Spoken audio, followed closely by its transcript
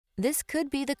This could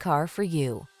be the car for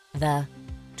you. The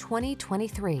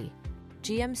 2023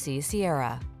 GMC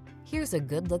Sierra. Here's a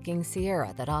good-looking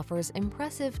Sierra that offers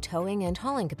impressive towing and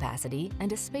hauling capacity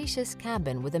and a spacious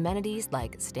cabin with amenities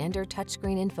like standard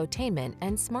touchscreen infotainment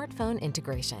and smartphone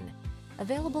integration.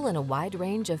 Available in a wide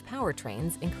range of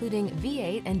powertrains, including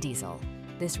V8 and diesel,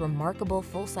 this remarkable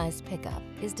full-size pickup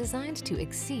is designed to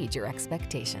exceed your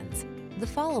expectations. The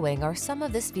following are some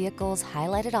of this vehicle's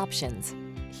highlighted options: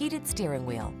 heated steering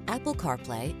wheel, Apple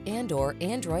CarPlay and/or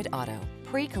Android Auto,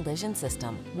 pre-collision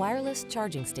system, wireless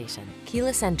charging station,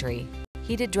 keyless entry,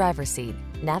 heated driver's seat,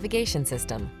 navigation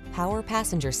system, power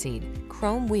passenger seat,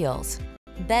 chrome wheels,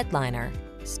 bed liner.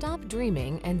 Stop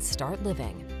dreaming and start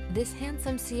living. This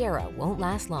handsome Sierra won't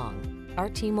last long. Our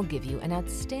team will give you an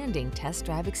outstanding test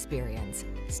drive experience.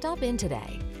 Stop in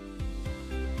today.